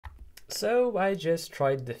So I just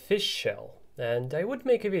tried the fish shell, and I would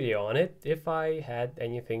make a video on it if I had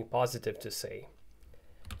anything positive to say.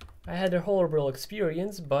 I had a horrible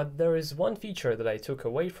experience, but there is one feature that I took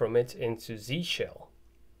away from it into Z shell.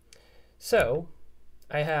 So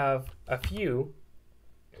I have a few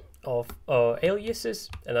of aliases,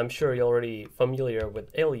 and I'm sure you're already familiar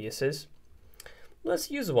with aliases.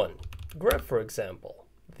 Let's use one. Grep, for example.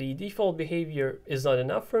 The default behavior is not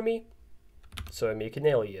enough for me, so I make an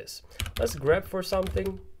alias. Let's grep for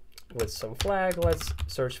something with some flag. Let's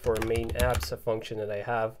search for main apps, a function that I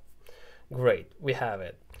have. Great, we have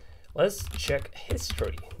it. Let's check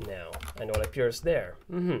history now and what appears there.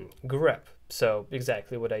 Grep, so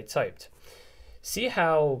exactly what I typed. See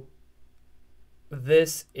how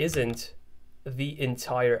this isn't the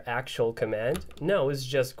entire actual command? No, it's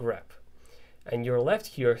just grep. And you're left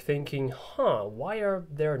here thinking, why are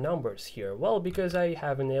there numbers here? Well, because I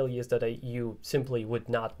have an alias that you simply would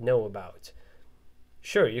not know about.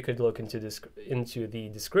 Sure, you could look into the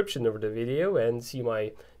description of the video and see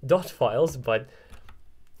my dot files, but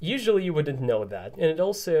usually you wouldn't know that. And it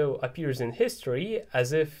also appears in history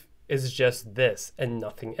as if it's just this and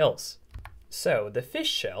nothing else. So the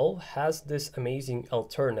fish shell has this amazing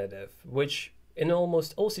alternative, which in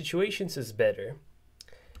almost all situations is better.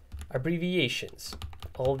 Abbreviations.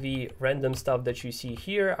 All the random stuff that you see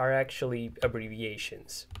here are actually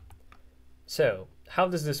abbreviations. So how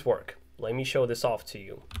does this work? Let me show this off to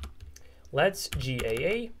you. Let's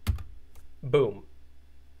GAA. Boom.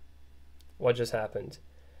 What just happened?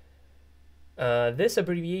 This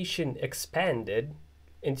abbreviation expanded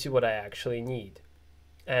into what I actually need.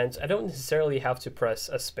 And I don't necessarily have to press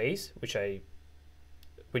a space, which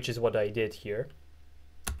is what I did here.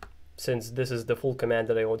 Since this is the full command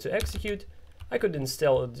that I want to execute, I could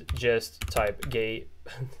instead just type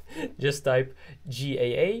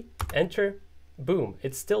GAA, enter, boom.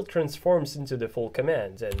 It still transforms into the full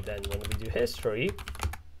command. And then when we do history,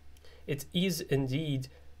 it is indeed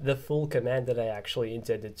the full command that I actually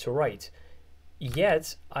intended to write.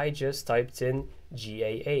 Yet I just typed in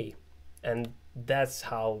GAA, and that's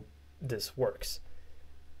how this works.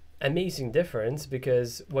 Amazing difference,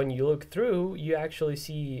 because when you look through, you actually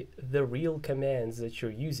see the real commands that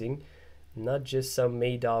you're using, not just some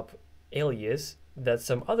made up alias that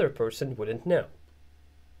some other person wouldn't know.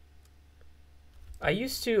 I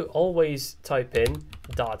used to always type in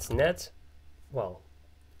 .net. Well,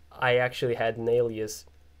 I actually had an alias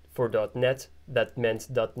for .net that meant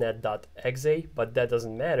 .net.exe, but that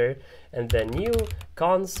doesn't matter. And then new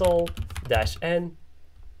console-n.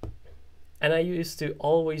 And I used to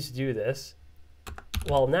always do this.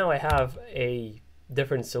 Well, now I have a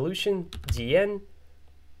different solution, dn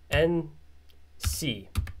nc.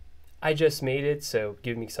 I just made it, so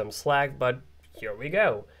give me some slack, but here we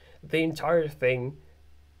go. The entire thing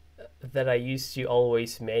that I used to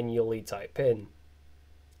always manually type in.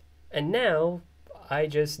 And now I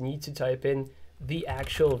just need to type in the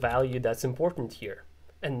actual value that's important here,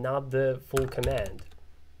 and not the full command.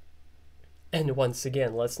 And once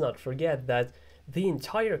again, let's not forget that the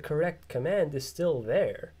entire correct command is still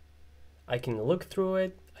there. I can look through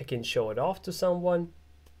it, I can show it off to someone.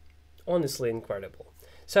 Honestly incredible.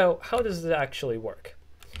 So how does it actually work?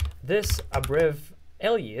 This abbrev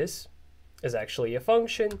alias is actually a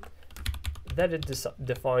function that is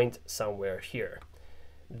defined somewhere here.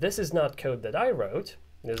 This is not code that I wrote.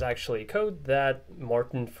 There's actually code that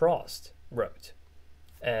Martin Frost wrote.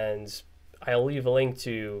 And I'll leave a link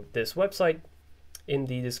to this website in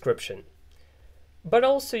the description. But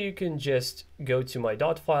also you can just go to my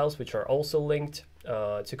dot files, which are also linked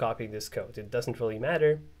to copy this code. It doesn't really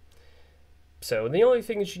matter. So the only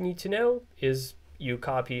thing that you need to know is you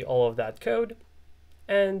copy all of that code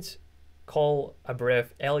and call abbrev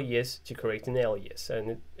alias to create an alias.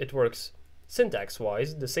 And it works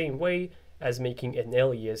syntax-wise the same way as making an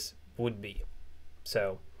alias would be.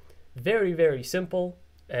 So very, very simple,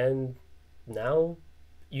 and now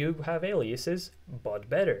you have aliases, but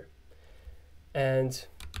better. And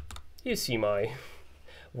you see my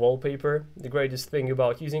wallpaper. The greatest thing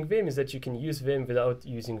about using Vim is that you can use Vim without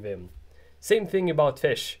using Vim. Same thing about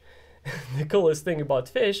fish. The coolest thing about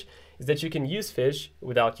fish is that you can use fish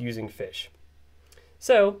without using fish.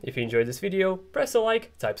 So if you enjoyed this video, press a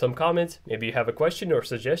like, type some comment, maybe you have a question or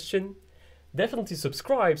suggestion. Definitely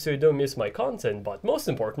subscribe so you don't miss my content, but most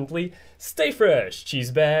importantly, stay fresh, cheese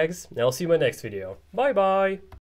bags, and I'll see you in my next video. Bye bye!